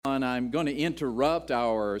And I'm going to interrupt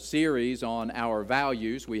our series on our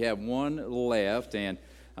values. We have one left, and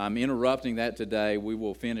I'm interrupting that today. We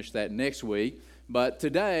will finish that next week. But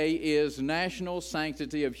today is National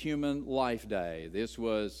Sanctity of Human Life Day. This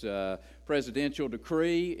was a presidential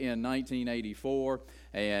decree in 1984,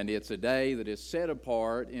 and it's a day that is set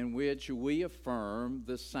apart in which we affirm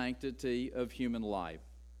the sanctity of human life.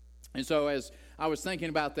 And so as I was thinking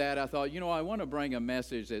about that, I thought, I want to bring a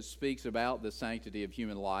message that speaks about the sanctity of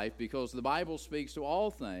human life, because the Bible speaks to all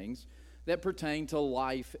things that pertain to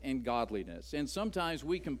life and godliness. And sometimes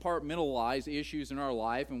we compartmentalize issues in our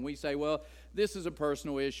life, and we say, well, this is a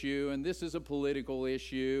personal issue, and this is a political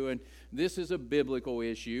issue, and this is a biblical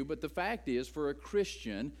issue. But the fact is, for a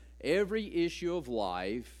Christian, every issue of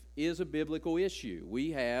life is a biblical issue.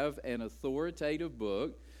 We have an authoritative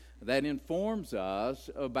book that informs us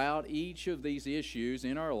about each of these issues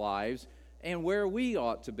in our lives and where we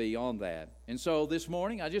ought to be on that. And so this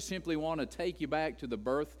morning, I just simply want to take you back to the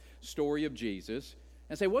birth story of Jesus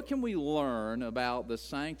and say, what can we learn about the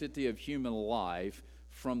sanctity of human life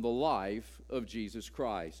from the life of Jesus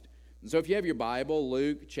Christ? And so if you have your Bible,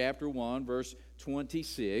 Luke chapter 1, verse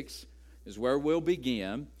 26 is where we'll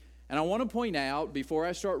begin. And I want to point out, before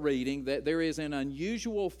I start reading, that there is an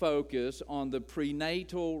unusual focus on the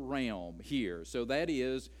prenatal realm here. So that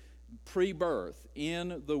is pre-birth,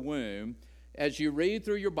 in the womb. As you read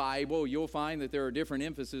through your Bible, you'll find that there are different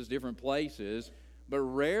emphases, different places, but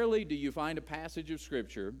rarely do you find a passage of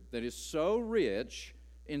Scripture that is so rich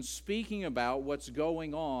in speaking about what's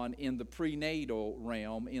going on in the prenatal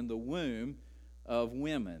realm, in the womb of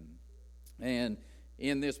women. And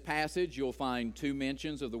in this passage, you'll find 2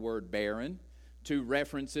 mentions of the word barren, 2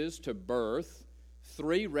 references to birth,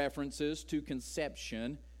 3 references to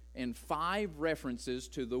conception, and 5 references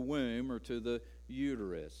to the womb or to the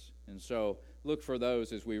uterus. And so look for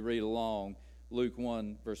those as we read along Luke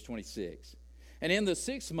 1, verse 26. And in the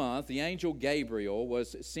 6th month, the angel Gabriel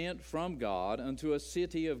was sent from God unto a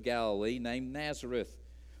city of Galilee named Nazareth,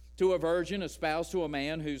 to a virgin espoused to a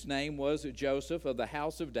man whose name was Joseph, of the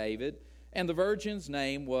house of David, and the virgin's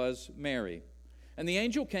name was Mary. And the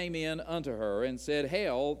angel came in unto her and said,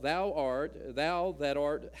 Hail, thou that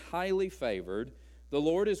art highly favored, the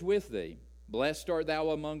Lord is with thee. Blessed art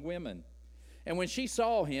thou among women. And when she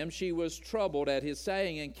saw him, she was troubled at his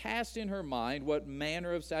saying, and cast in her mind what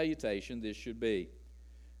manner of salutation this should be.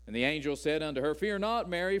 And the angel said unto her, Fear not,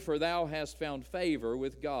 Mary, for thou hast found favor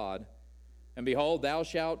with God. And behold, thou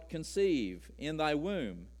shalt conceive in thy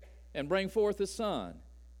womb, and bring forth a son,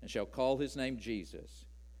 and shall call his name Jesus.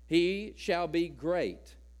 He shall be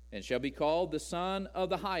great, and shall be called the Son of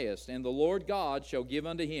the Highest, and the Lord God shall give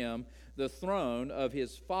unto him the throne of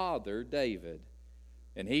his father David.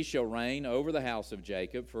 And he shall reign over the house of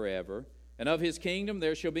Jacob forever, and of his kingdom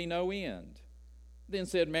there shall be no end. Then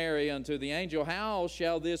said Mary unto the angel, How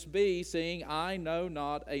shall this be, seeing I know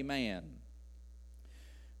not a man?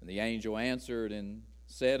 And the angel answered and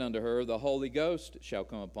said unto her, The Holy Ghost shall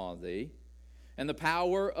come upon thee, and the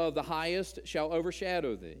power of the Highest shall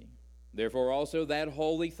overshadow thee. Therefore also that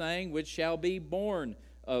holy thing which shall be born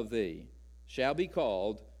of thee shall be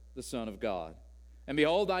called the Son of God. And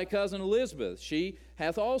behold, thy cousin Elizabeth, she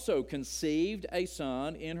hath also conceived a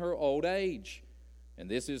son in her old age. And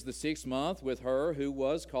this is the 6th month with her who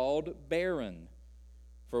was called barren.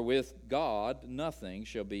 For with God nothing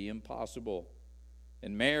shall be impossible.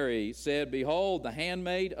 And Mary said, Behold, the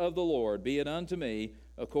handmaid of the Lord, be it unto me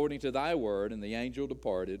according to thy word. And the angel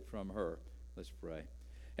departed from her. Let's pray.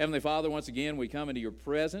 Heavenly Father, once again, we come into your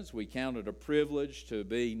presence. We count it a privilege to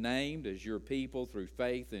be named as your people through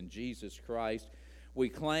faith in Jesus Christ. We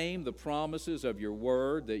claim the promises of your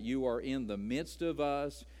word, that you are in the midst of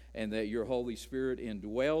us, and that your Holy Spirit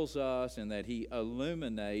indwells us, and that he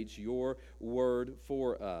illuminates your word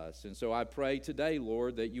for us. And so I pray today,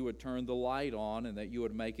 Lord, that you would turn the light on, and that you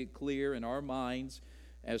would make it clear in our minds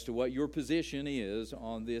as to what your position is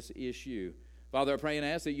on this issue. Father, I pray and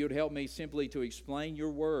ask that you would help me simply to explain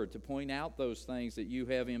your word, to point out those things that you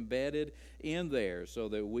have embedded in there so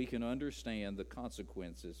that we can understand the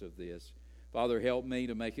consequences of this. Father, help me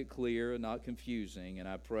to make it clear and not confusing. And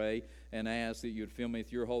I pray and ask that you would fill me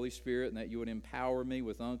with your Holy Spirit and that you would empower me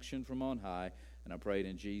with unction from on high. And I pray it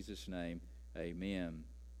in Jesus' name. Amen.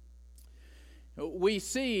 We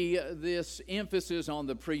see this emphasis on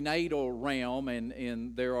the prenatal realm,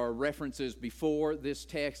 and there are references before this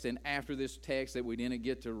text and after this text that we didn't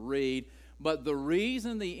get to read. But the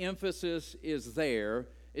reason the emphasis is there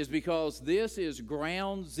is because this is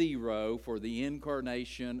ground zero for the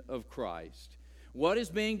incarnation of Christ. What is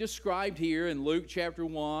being described here in Luke chapter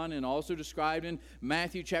 1 and also described in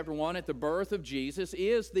Matthew chapter 1 at the birth of Jesus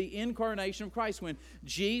is the incarnation of Christ, when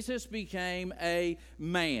Jesus became a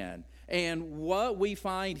man. And what we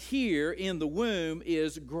find here in the womb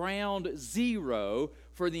is ground zero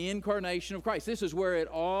for the incarnation of Christ. This is where it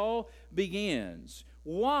all begins.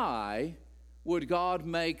 Why would God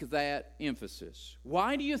make that emphasis?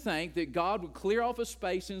 Why do you think that God would clear off a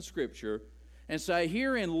space in Scripture and say,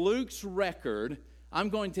 here in Luke's record, I'm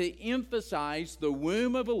going to emphasize the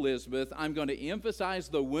womb of Elizabeth, I'm going to emphasize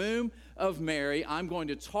the womb of Mary, I'm going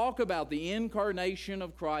to talk about the incarnation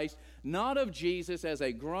of Christ, not of Jesus as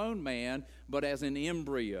a grown man, but as an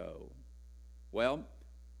embryo? Well,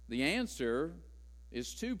 the answer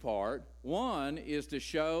is two-part. One is to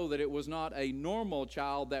show that it was not a normal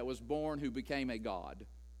child that was born who became a God.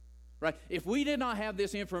 Right? If we did not have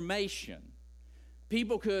this information,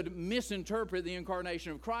 people could misinterpret the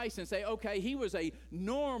incarnation of Christ and say, okay, he was a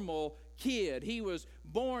normal kid. He was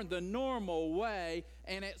born the normal way,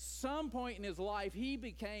 and at some point in his life, he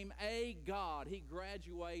became a God. He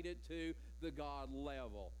graduated to the God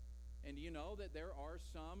level. And you know that there are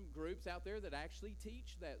some groups out there that actually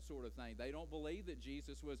teach that sort of thing. They don't believe that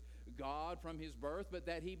Jesus was God from his birth, but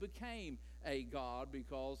that he became a God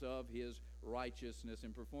because of his righteousness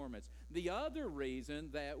and performance. The other reason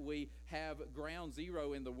that we have ground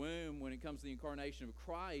zero in the womb when it comes to the incarnation of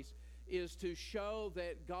Christ is to show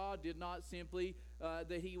that God did not simply,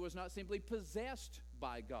 that he was not simply possessed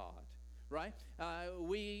by God. Right?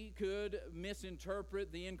 We could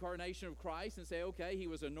misinterpret the incarnation of Christ and say, okay, he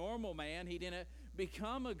was a normal man. He didn't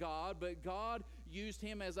become a God, but God used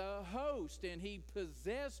him as a host, and he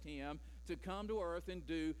possessed him to come to earth and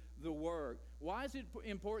do the work. Why is it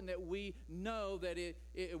important that we know that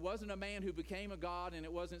it wasn't a man who became a God and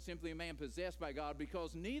it wasn't simply a man possessed by God?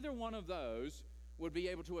 Because neither one of those would be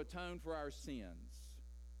able to atone for our sins.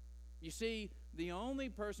 You see, the only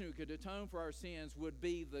person who could atone for our sins would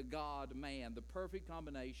be the God-man, the perfect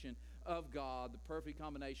combination of God, the perfect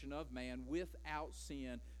combination of man without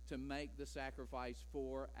sin to make the sacrifice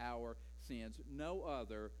for our sins. No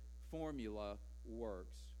other formula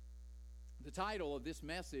works. The title of this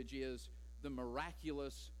message is The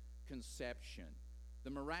Miraculous Conception. The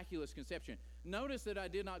Miraculous Conception. Notice that I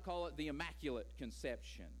did not call it the Immaculate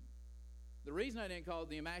Conception. The reason I didn't call it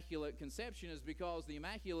the Immaculate Conception is because the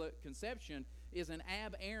Immaculate Conception is an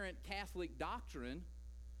aberrant Catholic doctrine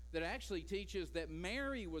that actually teaches that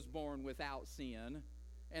Mary was born without sin,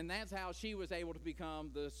 and that's how she was able to become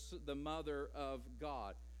the mother of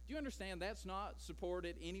God. Do you understand that's not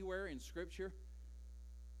supported anywhere in Scripture?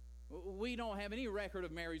 We don't have any record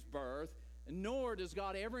of Mary's birth, nor does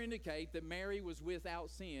God ever indicate that Mary was without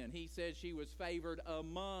sin. He says she was favored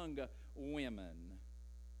among women,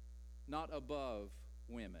 not above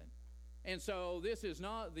women. And so this is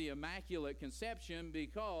not the Immaculate Conception,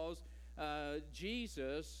 because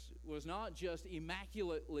Jesus was not just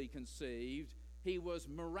immaculately conceived, he was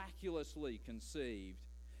miraculously conceived.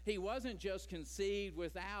 He wasn't just conceived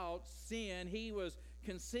without sin, he was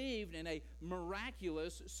conceived in a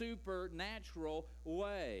miraculous, supernatural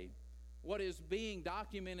way. What is being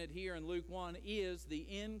documented here in Luke 1 is the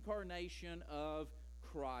incarnation of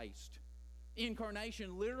Christ.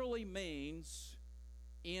 Incarnation literally means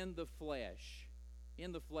in the flesh.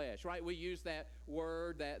 In the flesh, right? We use that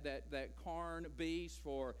word, that carn beast,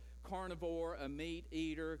 for carnivore, a meat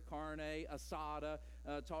eater, carne asada,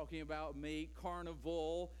 talking about meat,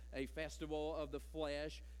 carnival, a festival of the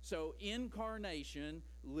flesh. So incarnation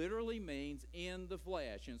literally means in the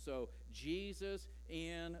flesh. And so Jesus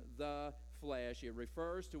in the flesh, it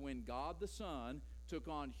refers to when God the Son took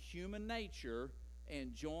on human nature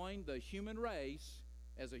and joined the human race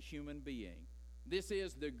as a human being. This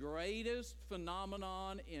is the greatest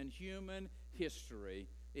phenomenon in human history.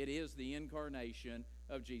 It is the incarnation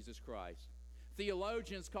of Jesus Christ.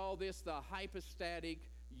 Theologians call this the hypostatic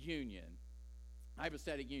union.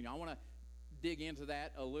 Hypostatic union. I want to dig into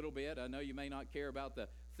that a little bit. I know you may not care about the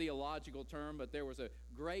theological term, but there was a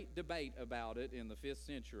great debate about it in the 5th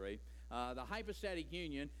century. The hypostatic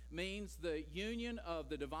union means the union of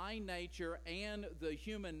the divine nature and the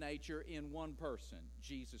human nature in one person,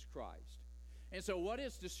 Jesus Christ. And so what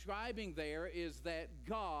it's describing there is that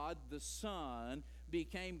God the Son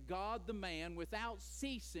became God the man without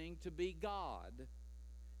ceasing to be God.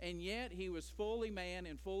 And yet he was fully man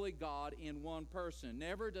and fully God in one person.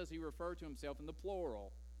 Never does he refer to himself in the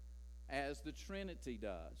plural as the Trinity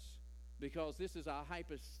does, because this is a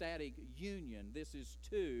hypostatic union. This is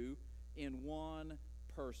two in one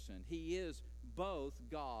person. He is both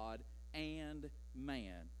God and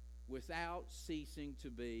man without ceasing to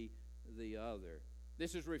be the other.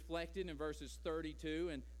 This is reflected in verses 32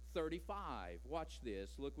 and 35. Watch this.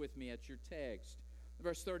 Look with me at your text.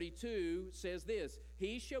 Verse 32 says this,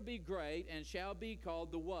 He shall be great and shall be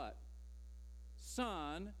called the what?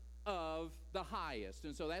 Son of the highest.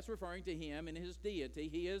 And so that's referring to him and his deity.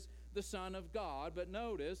 He is the Son of God. But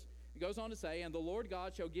notice, it goes on to say, and the Lord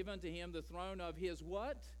God shall give unto him the throne of his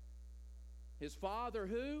what? His father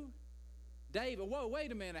who? David. Whoa,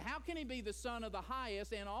 wait a minute. How can he be the Son of the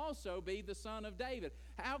highest and also be the son of David?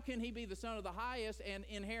 How can he be the Son of the highest and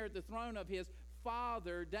inherit the throne of his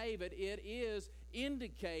father David? It is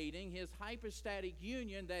indicating his hypostatic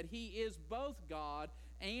union that he is both God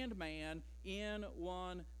and man in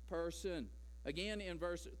one person. Again, in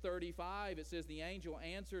verse 35, it says, The angel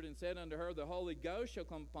answered and said unto her, The Holy Ghost shall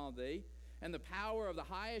come upon thee, and the power of the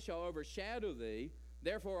highest shall overshadow thee.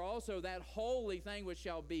 Therefore also that holy thing which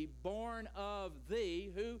shall be born of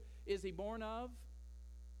thee, who is he born of?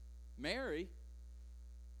 Mary,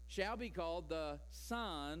 shall be called the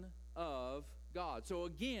Son of God. So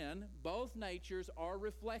again, both natures are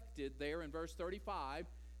reflected there in verse 35.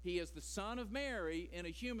 He is the Son of Mary in a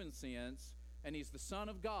human sense, and he's the Son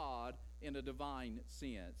of God in a divine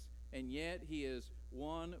sense. And yet he is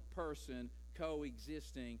one person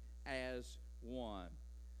coexisting as one.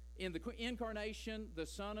 In the incarnation, the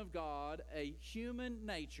Son of God, a human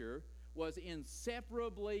nature, was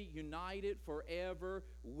inseparably united forever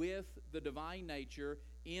with the divine nature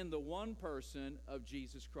in the one person of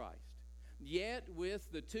Jesus Christ. Yet,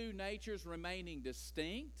 with the two natures remaining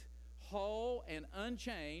distinct, whole, and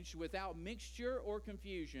unchanged, without mixture or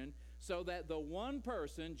confusion, so that the one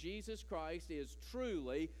person, Jesus Christ, is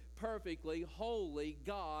truly, perfectly, holy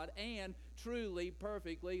God and truly,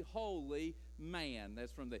 perfectly, holy man.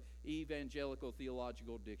 That's from the Evangelical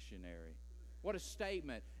Theological Dictionary. What a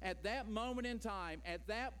statement. At that moment in time, at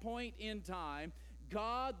that point in time,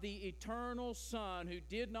 God, the eternal Son, who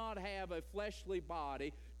did not have a fleshly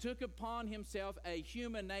body, took upon himself a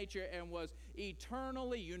human nature and was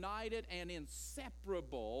eternally united and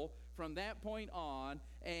inseparable from that point on,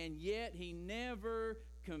 and yet he never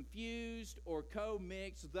confused or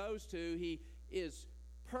co-mixed those two. He is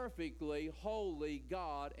perfectly holy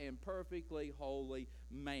God and perfectly holy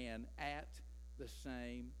man at the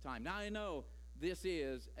same time. Now I know this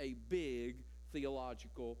is a big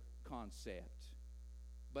theological concept,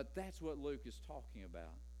 but that's what Luke is talking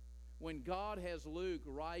about. When God has Luke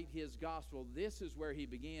write his gospel, this is where he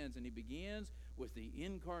begins, and he begins with the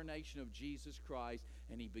incarnation of Jesus Christ,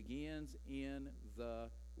 and he begins in the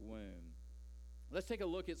womb. Let's take a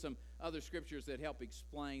look at some other scriptures that help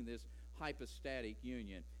explain this hypostatic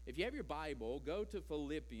union. If you have your Bible, go to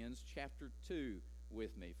Philippians chapter 2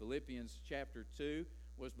 with me. Philippians chapter 2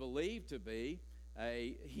 was believed to be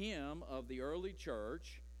a hymn of the early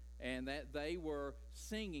church, and that they were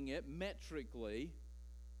singing it metrically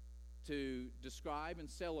to describe and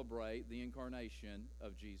celebrate the incarnation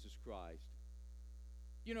of Jesus Christ.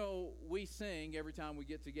 You know, we sing every time we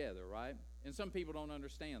get together, right? And some people don't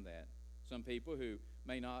understand that. Some people who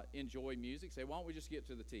may not enjoy music say, why don't we just get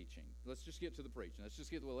to the teaching? Let's just get to the preaching.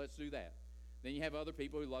 Let's do that. Then you have other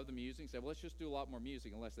people who love the music and say, well, let's just do a lot more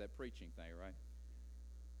music and less that preaching thing, right?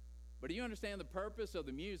 But do you understand the purpose of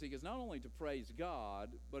the music is not only to praise God,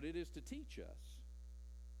 but it is to teach us.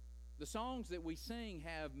 The songs that we sing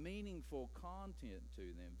have meaningful content to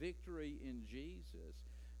them. Victory in Jesus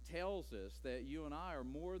tells us that you and I are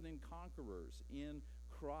more than conquerors in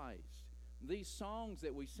Christ. These songs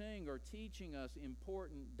that we sing are teaching us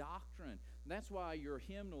important doctrine. That's why your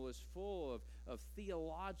hymnal is full of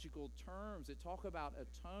theological terms that talk about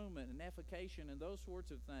atonement and effication and those sorts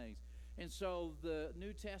of things. And so the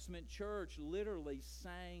New Testament church literally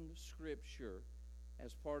sang Scripture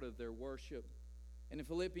as part of their worship. And in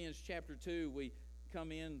Philippians chapter 2, we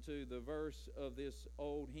come into the verse of this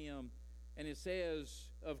old hymn, and it says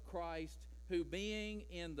of Christ, who being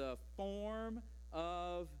in the form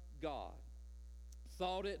of God,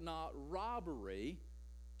 thought it not robbery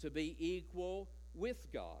to be equal with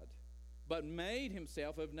God, but made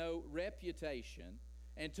himself of no reputation,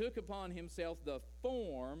 and took upon himself the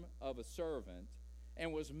form of a servant,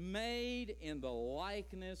 and was made in the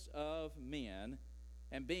likeness of men.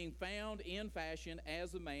 And being found in fashion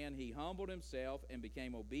as a man, he humbled himself and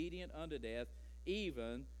became obedient unto death,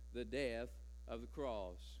 even the death of the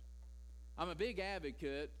cross. I'm a big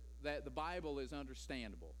advocate that the Bible is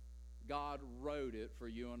understandable. God wrote it for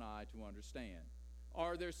you and I to understand.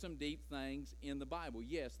 Are there some deep things in the Bible?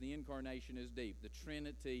 Yes, the incarnation is deep. The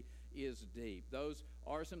Trinity is deep. Those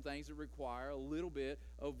are some things that require a little bit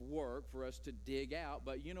of work for us to dig out.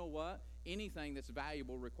 But you know what? anything that's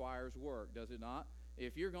valuable requires work, does it not?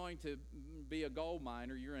 If you're going to be a gold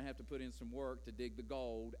miner, you're going to have to put in some work to dig the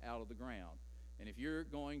gold out of the ground. And if you're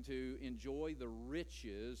going to enjoy the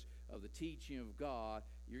riches of the teaching of God,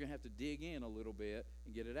 you're going to have to dig in a little bit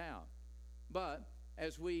and get it out. But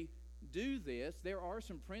as we do this, there are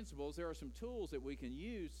some principles, there are some tools that we can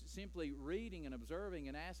use simply reading and observing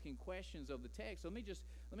and asking questions of the text. Let me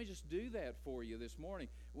just do that for you this morning.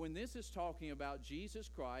 When this is talking about Jesus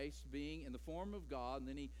Christ being in the form of God, and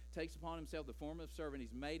then he takes upon himself the form of servant,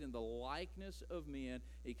 he's made in the likeness of men,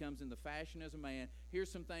 he comes in the fashion as a man.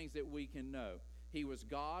 Here's some things that we can know. He was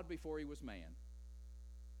God before he was man.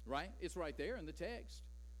 Right? It's right there in the text.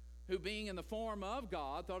 Who being in the form of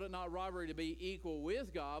God, thought it not robbery to be equal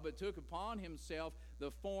with God, but took upon himself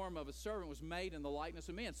the form of a servant, was made in the likeness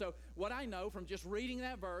of men. So what I know from just reading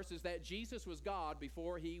that verse is that Jesus was God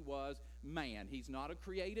before he was man. He's not a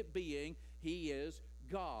created being. He is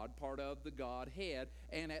God, part of the Godhead.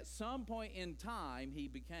 And at some point in time, he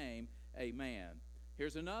became a man.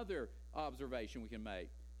 Here's another observation we can make.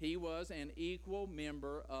 He was an equal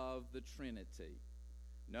member of the Trinity.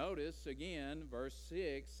 Notice, again, verse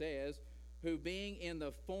 6 says, who being in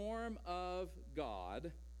the form of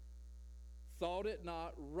God, thought it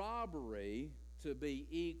not robbery to be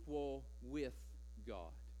equal with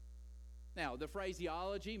God. Now, the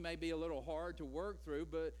phraseology may be a little hard to work through,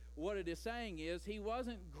 but what it is saying is he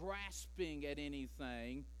wasn't grasping at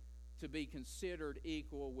anything to be considered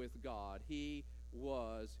equal with God. He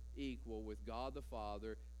was equal with God the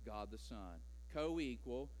Father, God the Son.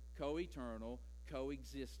 Co-equal, co-eternal,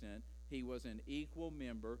 co-existent. He was an equal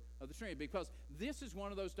member of the Trinity. Because this is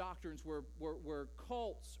one of those doctrines where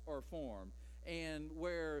cults are formed and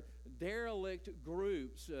where derelict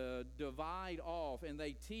groups divide off, and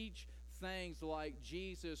they teach things like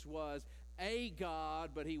Jesus was a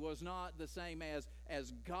God, but he was not the same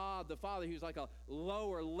as God the Father. He was like a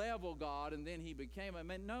lower level God, and then he became a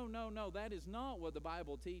man. No, that is not what the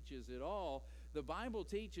Bible teaches at all. The Bible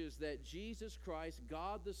teaches that Jesus Christ,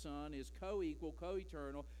 God the Son, is co-equal,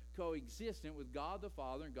 co-eternal, co-existent with God the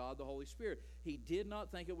Father and God the Holy Spirit. He did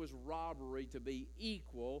not think it was robbery to be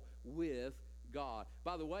equal with God.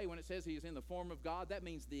 By the way, when it says he is in the form of God, that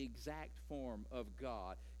means the exact form of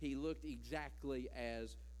God. He looked exactly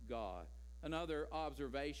as God. Another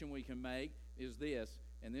observation we can make is this,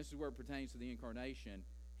 and this is where it pertains to the incarnation.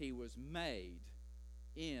 He was made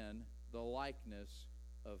in the likeness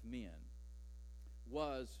of men.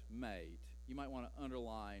 Was made. You might want to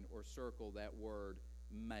underline or circle that word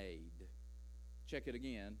made. Check it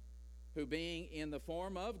again. Who being in the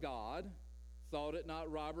form of God, thought it not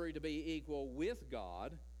robbery to be equal with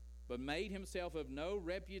God, but made himself of no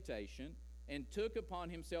reputation, and took upon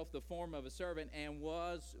himself the form of a servant, and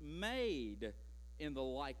was made in the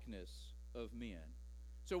likeness of men.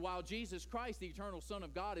 So while Jesus Christ, the eternal Son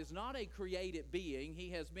of God, is not a created being,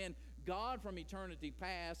 he has been God from eternity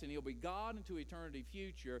past, and he'll be God into eternity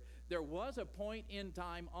future, there was a point in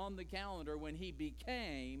time on the calendar when he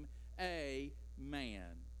became a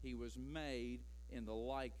man. He was made in the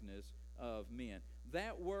likeness of men.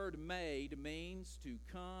 That word made means to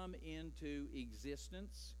come into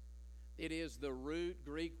existence. It is the root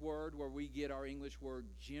Greek word where we get our English word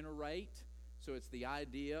generate. So it's the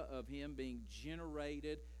idea of him being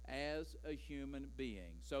generated as a human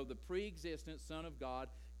being. So the pre-existent Son of God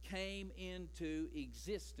came into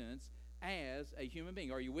existence as a human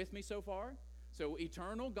being. Are you with me so far? So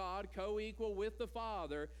eternal God, co-equal with the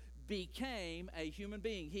Father, became a human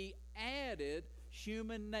being. He added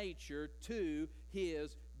human nature to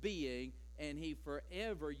his being, and he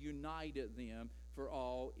forever united them for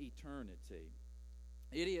all eternity.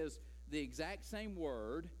 It is the exact same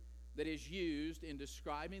word that is used in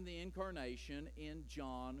describing the incarnation in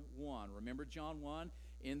John 1. Remember John 1?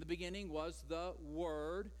 In the beginning was the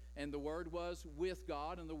Word, and the Word was with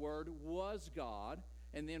God, and the Word was God.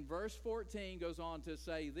 And then verse 14 goes on to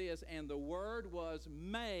say this, and the Word was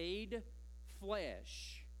made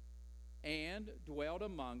flesh and dwelt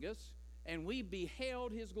among us, and we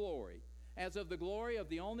beheld his glory, as of the glory of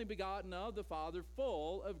the only begotten of the Father,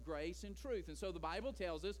 full of grace and truth. And so the Bible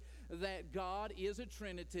tells us that God is a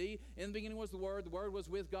Trinity. In the beginning was the Word was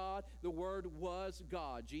with God, the Word was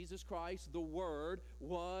God. Jesus Christ, the Word,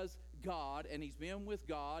 was God, and he's been with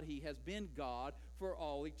God, he has been God for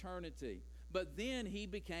all eternity. But then he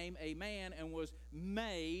became a man and was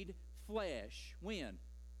made flesh. When?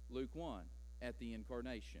 Luke 1, at the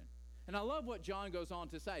incarnation. And I love what John goes on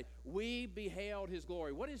to say. We beheld his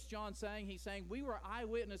glory. What is John saying? He's saying we were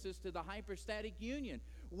eyewitnesses to the hypostatic union.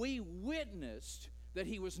 We witnessed that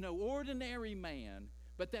he was no ordinary man,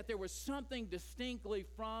 but that there was something distinctly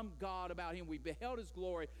from God about him. We beheld his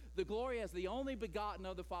glory, the glory as the only begotten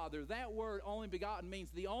of the Father. That word, only begotten,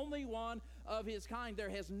 means the only one of his kind.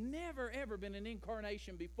 There has never, ever been an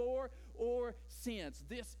incarnation before or since.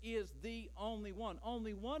 This is the only one.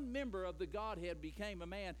 Only one member of the Godhead became a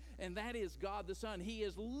man, and that is God the Son. He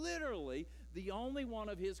is literally the only one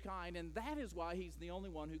of his kind, and that is why he's the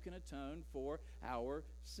only one who can atone for our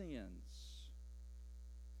sins.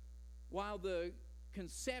 While the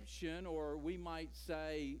conception, or we might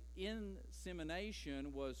say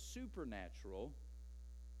insemination, was supernatural,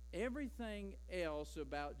 everything else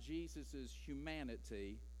about Jesus'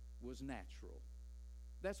 humanity was natural.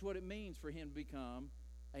 That's what it means for him to become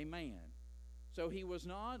a man. So he was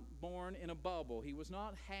not born in a bubble. He was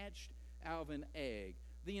not hatched out of an egg.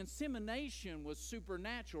 The insemination was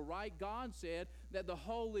supernatural, right? God said that the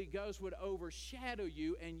Holy Ghost would overshadow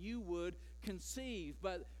you and you would conceive.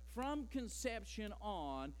 But from conception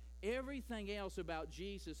on, everything else about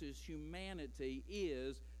Jesus' humanity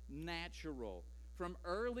is natural. From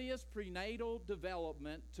earliest prenatal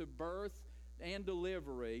development to birth and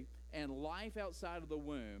delivery and life outside of the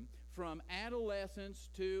womb, from adolescence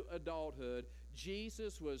to adulthood,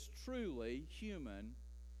 Jesus was truly human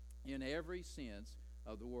in every sense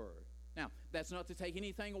of the word. Now, that's not to take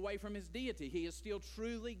anything away from his deity. He is still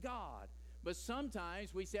truly God. But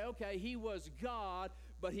sometimes we say, okay, he was God,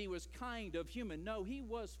 but he was kind of human. No, he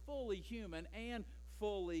was fully human and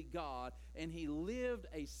fully God, and he lived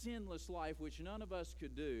a sinless life which none of us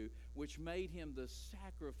could do, which made him the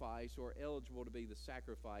sacrifice, or eligible to be the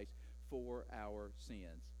sacrifice for our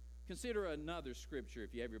sins. Consider another scripture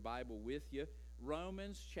if you have your Bible with you.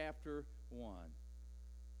 Romans chapter 1.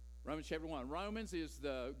 Romans chapter 1. Romans is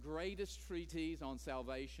the greatest treatise on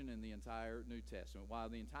salvation in the entire New Testament. While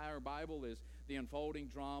the entire Bible is the unfolding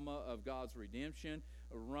drama of God's redemption,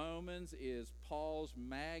 Romans is Paul's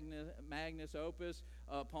magnus opus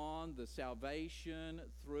upon the salvation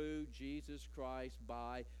through Jesus Christ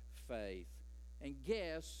by faith. And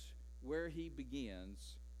guess where he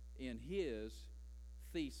begins in his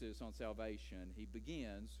thesis on salvation? He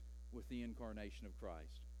begins with the incarnation of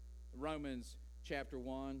Christ. Romans chapter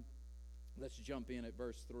 1, let's jump in at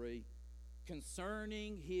verse 3.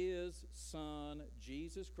 Concerning his Son,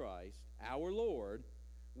 Jesus Christ, our Lord,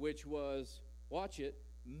 which was, watch it,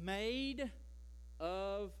 made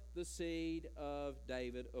of the seed of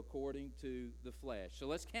David according to the flesh. So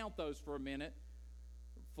let's count those for a minute.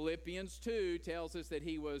 Philippians 2 tells us that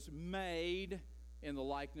he was made in the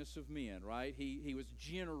likeness of men, right? He was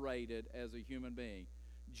generated as a human being.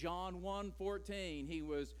 John 1:14, he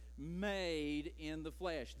was made in the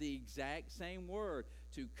flesh. The exact same word,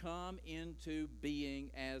 to come into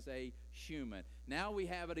being as a human. Now we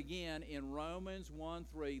have it again in Romans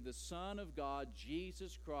 1:3. The Son of God,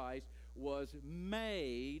 Jesus Christ, was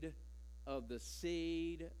made of the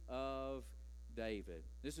seed of David.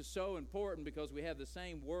 This is so important because we have the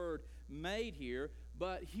same word made here,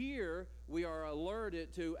 but here we are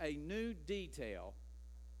alerted to a new detail.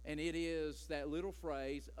 And it is that little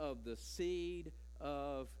phrase of the seed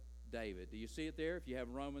of David. Do you see it there? If you have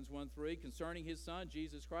Romans 1:3, concerning his Son,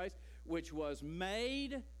 Jesus Christ, which was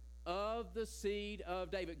made of the seed of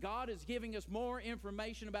David. God is giving us more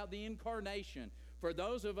information about the incarnation for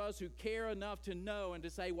those of us who care enough to know and to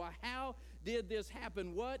say, well, how did this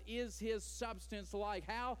happen? What is his substance like?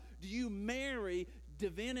 How do you marry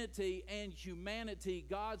divinity and humanity?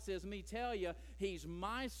 God says, let me tell you, he's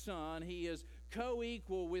my Son. He is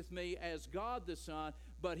co-equal with me as God the Son,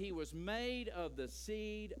 but he was made of the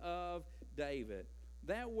seed of David.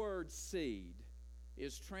 That word seed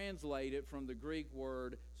is translated from the Greek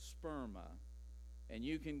word sperma, and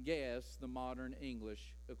you can guess the modern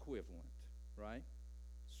English equivalent, right?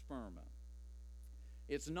 Sperma.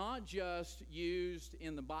 It's not just used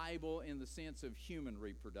in the Bible in the sense of human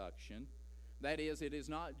reproduction. That is, it is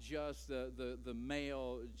not just the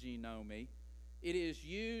male genome. It is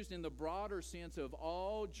used in the broader sense of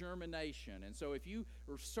all germination. And so if you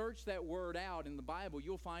search that word out in the Bible,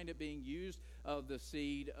 you'll find it being used of the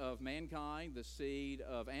seed of mankind, the seed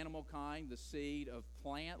of animal kind, the seed of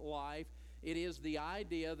plant life. It is the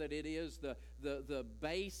idea that it is the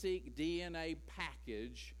basic DNA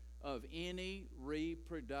package of any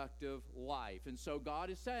reproductive life. And so God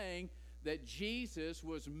is saying that Jesus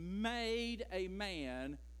was made a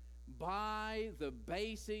man by the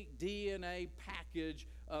basic DNA package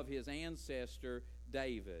of his ancestor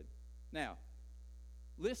David. Now,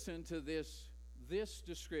 listen to this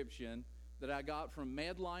description that I got from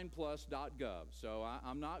medlineplus.gov. So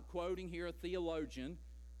I'm not quoting here a theologian.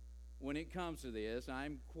 when it comes to this.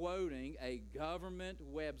 I'm quoting a government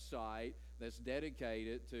website that's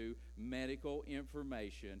dedicated to medical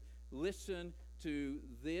information. Listen to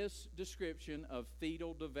this description of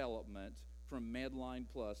fetal development from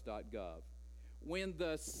medlineplus.gov. When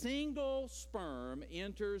the single sperm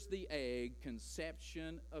enters the egg,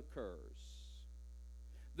 conception occurs.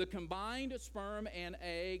 The combined sperm and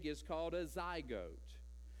egg is called a zygote.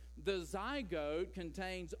 The zygote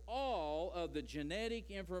contains all of the genetic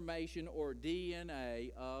information or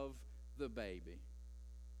DNA of the baby.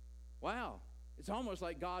 Wow, it's almost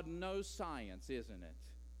like God knows science, isn't it?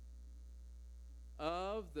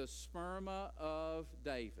 Of the sperma of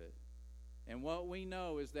David. And what we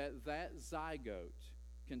know is that that zygote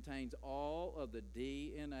contains all of the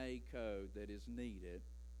DNA code that is needed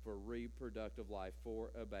for reproductive life for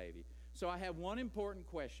a baby. So I have one important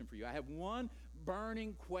question for you. I have one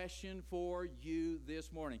burning question for you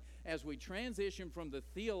this morning. As we transition from the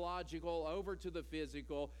theological over to the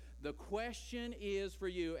physical, the question is for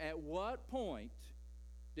you, at what point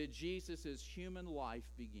did Jesus' human life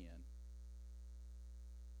begin?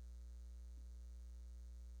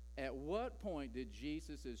 At what point did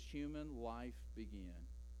Jesus' human life begin?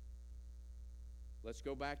 Let's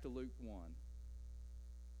go back to Luke 1.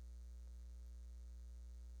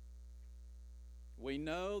 We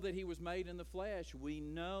know that he was made in the flesh. We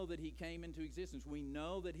know that he came into existence. We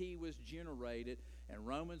know that he was generated. And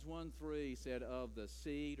Romans 1:3 said, of the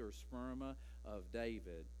seed or sperma of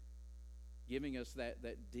David, giving us that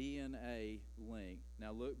DNA link.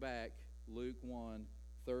 Now look back, Luke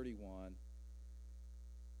 1:31.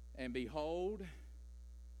 And behold,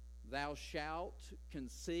 thou shalt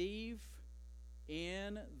conceive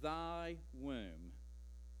in thy womb,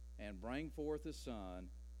 and bring forth a son,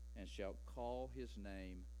 and shalt call his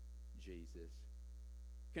name Jesus.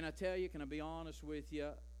 Can I tell you, can I be honest with you?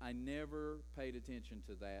 I never paid attention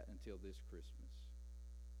to that until this Christmas.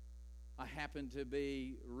 I happened to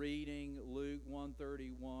be reading Luke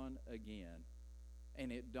 1:31 again,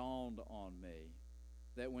 and it dawned on me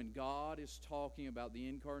that when God is talking about the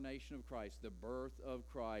incarnation of Christ, the birth of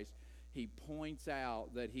Christ, he points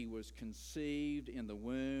out that he was conceived in the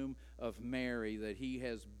womb of Mary, that he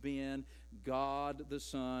has been God the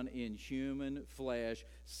Son in human flesh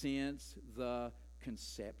since the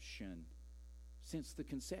conception. Since the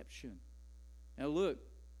conception. Now look,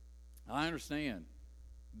 I understand,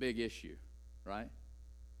 big issue, right?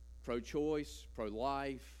 Pro-choice,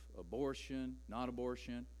 pro-life, abortion, not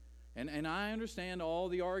abortion. And I understand all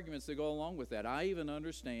the arguments that go along with that. I even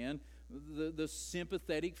understand the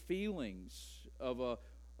sympathetic feelings of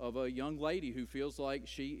a young lady who feels like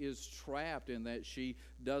she is trapped and that she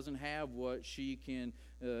doesn't have what she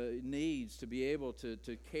needs to be able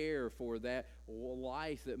to care for that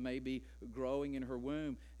life that may be growing in her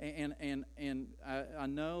womb. And I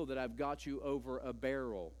know that I've got you over a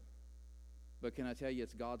barrel, but can I tell you,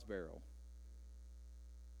 it's God's barrel.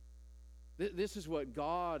 This is what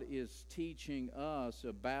God is teaching us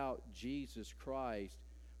about Jesus Christ.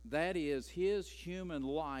 That is, his human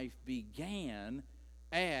life began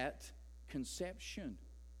at conception.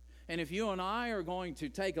 And if you and I are going to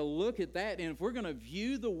take a look at that, and if we're going to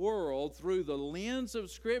view the world through the lens of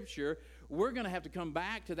Scripture, we're going to have to come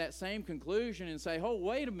back to that same conclusion and say, oh,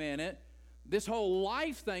 wait a minute. This whole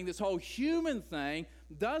life thing, this whole human thing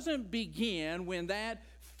doesn't begin when that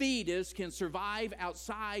fetus can survive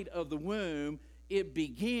outside of the womb. It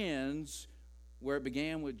begins where it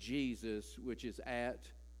began with Jesus, which is at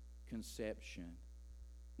conception.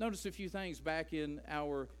 Notice a few things back in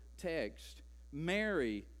our text.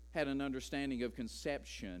 Mary had an understanding of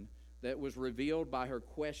conception that was revealed by her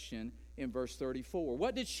question in verse 34.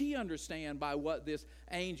 What did she understand by what this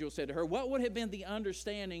angel said to her? What would have been the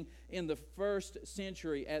understanding in the first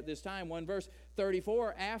century at this time? Well, in verse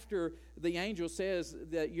 34, after the angel says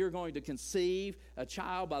that you're going to conceive a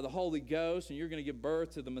child by the Holy Ghost and you're going to give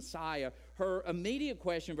birth to the Messiah, her immediate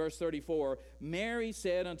question, verse 34, Mary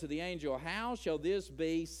said unto the angel, how shall this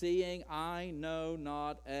be, seeing I know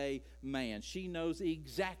not a man? She knows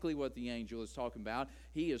exactly what the angel is talking about.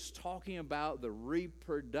 He is talking about the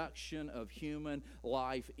reproduction of human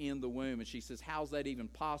life in the womb. And she says, how's that even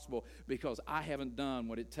possible? Because I haven't done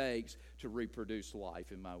what it takes to reproduce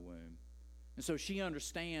life in my womb. And so she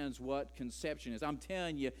understands what conception is. I'm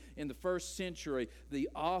telling you, in the first century, the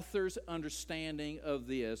author's understanding of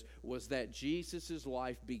this was that Jesus'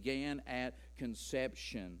 life began at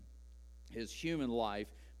conception. His human life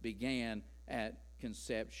began at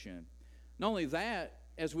conception. Not only that,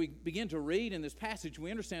 as we begin to read in this passage,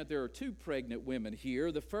 we understand that there are two pregnant women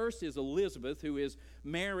here. The first is Elizabeth, who is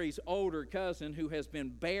Mary's older cousin, who has been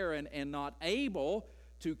barren and not able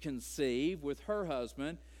to conceive with her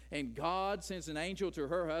husband. And God sends an angel to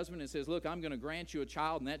her husband and says, look, I'm going to grant you a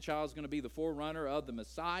child, and that child is going to be the forerunner of the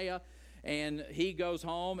Messiah. And he goes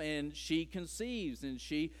home and she conceives, and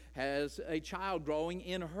she has a child growing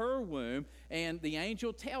in her womb. And the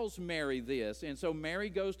angel tells Mary this. And so Mary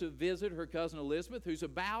goes to visit her cousin Elizabeth, who's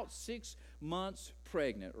about 6 months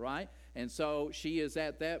pregnant, right? And so she is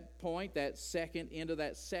at that point, into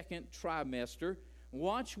that second trimester.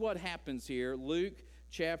 Watch what happens here. Luke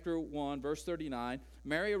chapter 1, verse 39.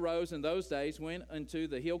 Mary arose in those days, went into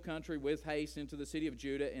the hill country with haste into the city of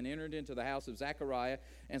Judah, and entered into the house of Zechariah,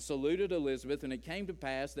 and saluted Elizabeth. And it came to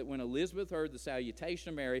pass that when Elizabeth heard the salutation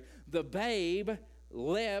of Mary, the babe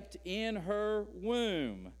leapt in her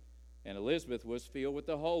womb. And Elizabeth was filled with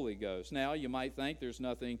the Holy Ghost. Now, you might think there's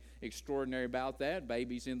nothing extraordinary about that.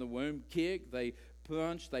 Babies in the womb kick, they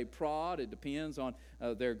punch, they prod. It depends on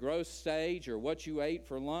their growth stage or what you ate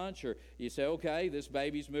for lunch. Or you say, okay, this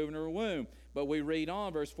baby's moving her womb. But we read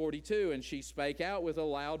on, verse 42, and she spake out with a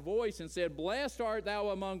loud voice and said, blessed art thou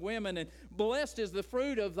among women, and blessed is the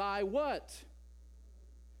fruit of thy what?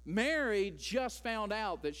 Mary just found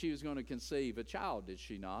out that she was going to conceive a child, did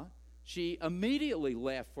she not? She immediately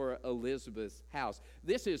left for Elizabeth's house.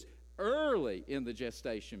 This is early in the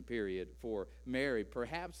gestation period for Mary,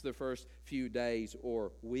 perhaps the first few days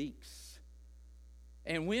or weeks.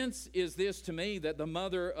 And whence is this to me that the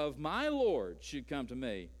mother of my Lord should come to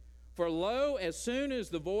me? For lo, as soon as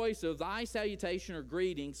the voice of thy salutation or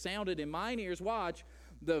greeting sounded in mine ears, watch,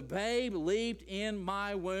 the babe leaped in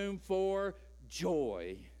my womb for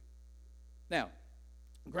joy. Now,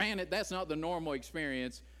 granted, that's not the normal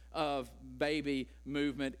experience of baby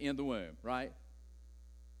movement in the womb, right?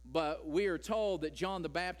 But we are told that John the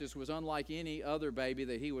Baptist was unlike any other baby,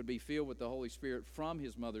 that he would be filled with the Holy Spirit from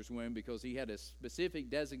his mother's womb, because he had a specific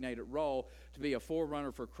designated role to be a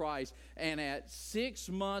forerunner for Christ. And at 6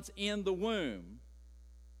 months in the womb,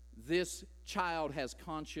 this child has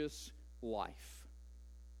conscious life.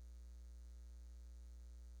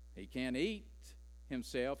 He can't eat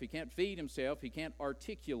himself, he can't feed himself, he can't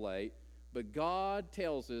articulate, but God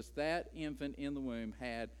tells us that infant in the womb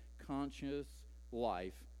had conscious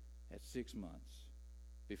life at 6 months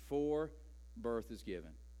before birth is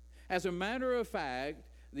given. As a matter of fact,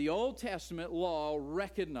 the Old Testament law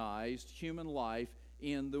recognized human life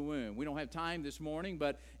in the womb. We don't have time this morning,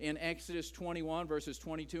 but in Exodus 21, verses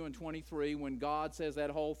 22 and 23, when God says that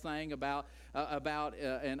whole thing about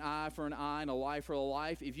an eye for an eye and a life for a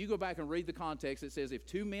life, if you go back and read the context, it says if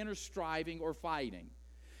two men are striving or fighting,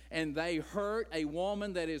 and they hurt a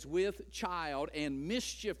woman that is with child, and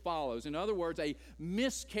mischief follows. In other words, a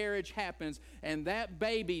miscarriage happens, and that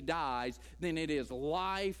baby dies, then it is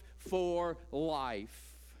life for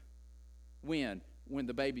life. When? When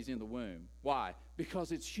the baby's in the womb. Why?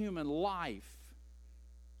 Because it's human life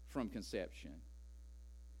from conception.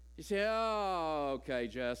 You say, oh, okay,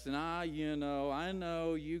 Justin, I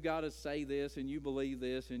know you got to say this, and you believe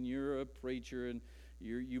this, and you're a preacher, and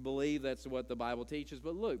you believe that's what the Bible teaches.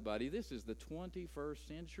 But look, buddy, this is the 21st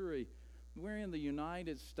century. We're in the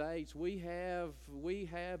United States. We have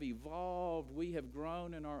evolved. We have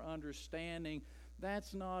grown in our understanding.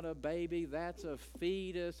 That's not a baby. That's a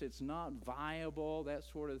fetus. It's not viable, that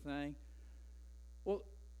sort of thing. Well,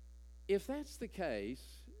 if that's the case,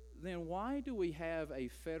 then why do we have a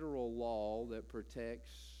federal law that protects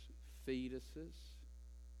fetuses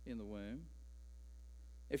in the womb?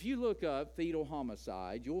 If you look up fetal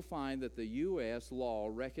homicide, you'll find that the U.S. law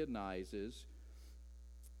recognizes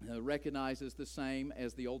the same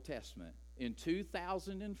as the Old Testament. In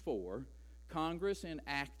 2004, Congress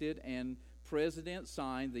enacted and President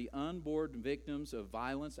signed the Unborn Victims of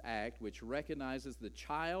Violence Act, which recognizes the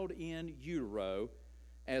child in utero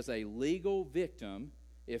as a legal victim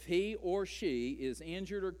if he or she is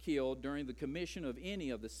injured or killed during the commission of any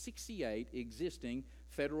of the 68 existing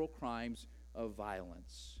federal crimes of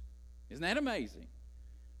violence. Isn't that amazing?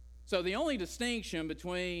 So the only distinction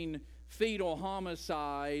between fetal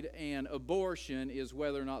homicide and abortion is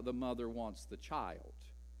whether or not the mother wants the child.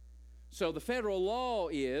 So the federal law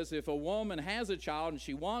is if a woman has a child and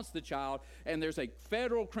she wants the child, and there's a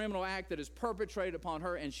federal criminal act that is perpetrated upon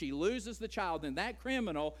her and she loses the child, then that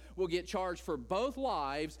criminal will get charged for both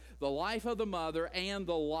lives, the life of the mother and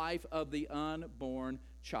the life of the unborn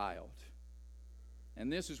child.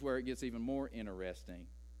 And this is where it gets even more interesting.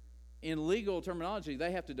 In legal terminology,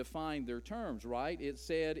 they have to define their terms, right? It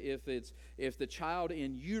said if the child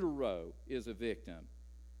in utero is a victim.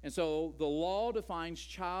 And so the law defines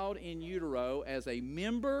child in utero as a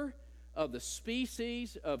member of the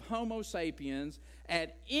species of Homo sapiens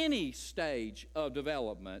at any stage of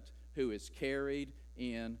development who is carried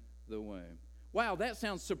in the womb. Wow, that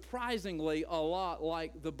sounds surprisingly a lot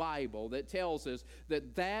like the Bible that tells us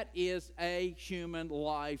that that is a human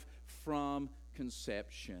life from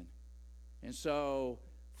conception. And so,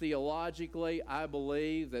 theologically, I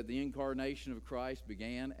believe that the incarnation of Christ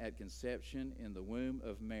began at conception in the womb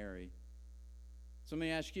of Mary. So let me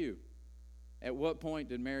ask you, at what point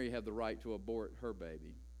did Mary have the right to abort her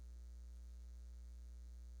baby?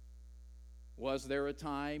 Was there a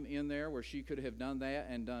time in there where she could have done that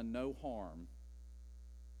and done no harm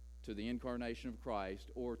to the incarnation of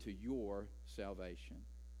Christ or to your salvation?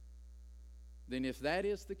 Then if that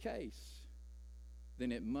is the case,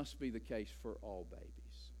 then it must be the case for all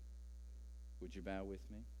babies. Would you bow with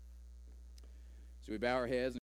me? So we bow our heads.